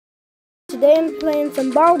then playing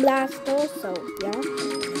some Ball Blaster, so yeah.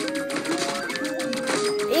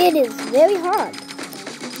 It is very hard.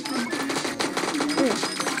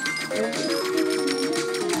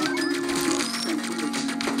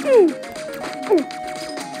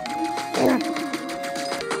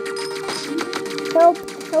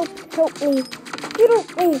 Help me. Help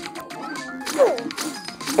me.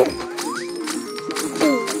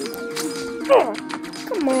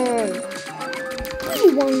 Come on. You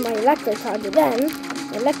won my electric charger then.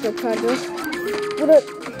 The electric charger would have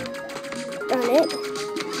done it.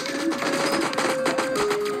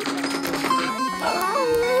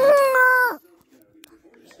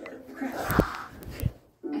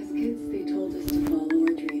 As kids, they told us to follow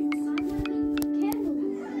our dreams.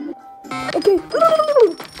 Okay.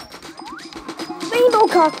 Rainbow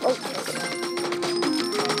cockroaches.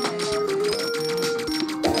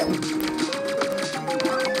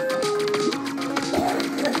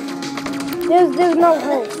 There's no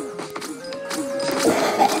hope.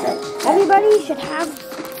 Everybody should have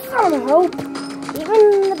some hope, even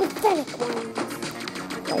the pathetic ones.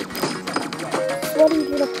 Like sweaty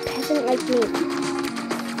little peasant like me.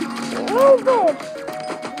 Oh good.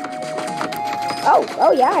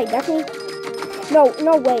 Oh yeah, I definitely. No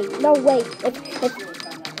way.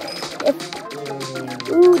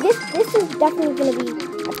 Ooh, this is definitely gonna be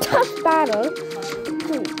a tough battle.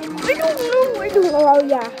 I don't know. Oh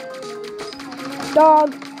yeah. Dog.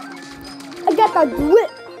 I got the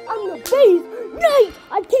grip on the face. Nice!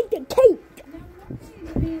 I take the cake.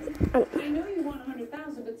 I know you won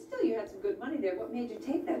 100,000, but still you had some good money there. What made you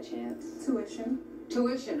take that chance? Tuition.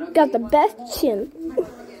 Okay. Got the best chin.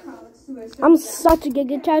 I'm such a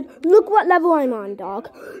giga child. Look what level I'm on, dog.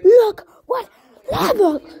 Look what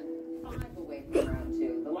level. 5 away from round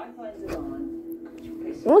 2. The lifelines is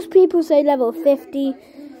on. Most people say level 50.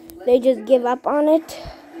 They just give up on it.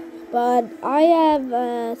 But I have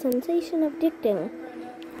a sensation of addicting.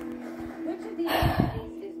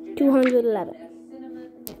 211.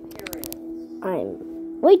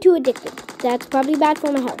 I'm way too addicted. That's probably bad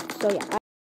for my health. So yeah.